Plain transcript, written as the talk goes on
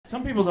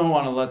some people don't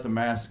want to let the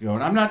mask go.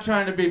 And I'm not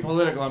trying to be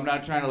political. I'm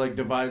not trying to like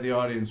divide the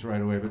audience right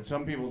away. But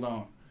some people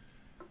don't.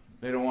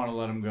 They don't want to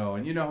let them go.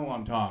 And you know who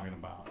I'm talking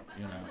about,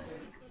 you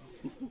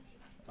know.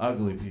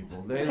 Ugly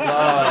people. They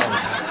love.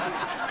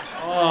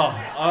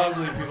 Oh,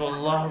 ugly people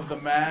love the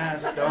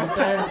mask, don't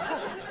they?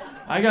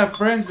 I got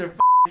friends that are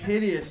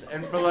hideous.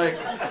 And for like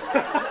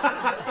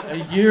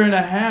a year and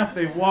a half,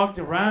 they walked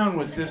around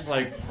with this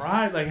like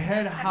pride, like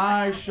head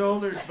high,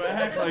 shoulders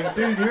back. Like,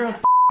 dude, you're a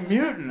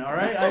mutant, all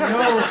right? I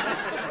know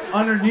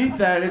underneath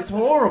that it's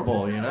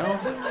horrible, you know?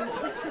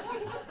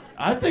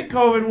 I think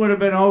COVID would have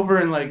been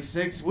over in like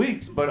 6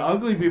 weeks, but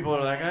ugly people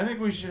are like, I think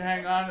we should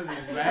hang on to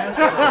these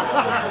masks.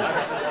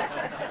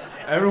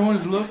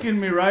 Everyone's looking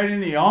me right in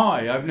the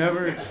eye. I've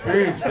never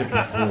experienced it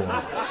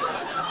before.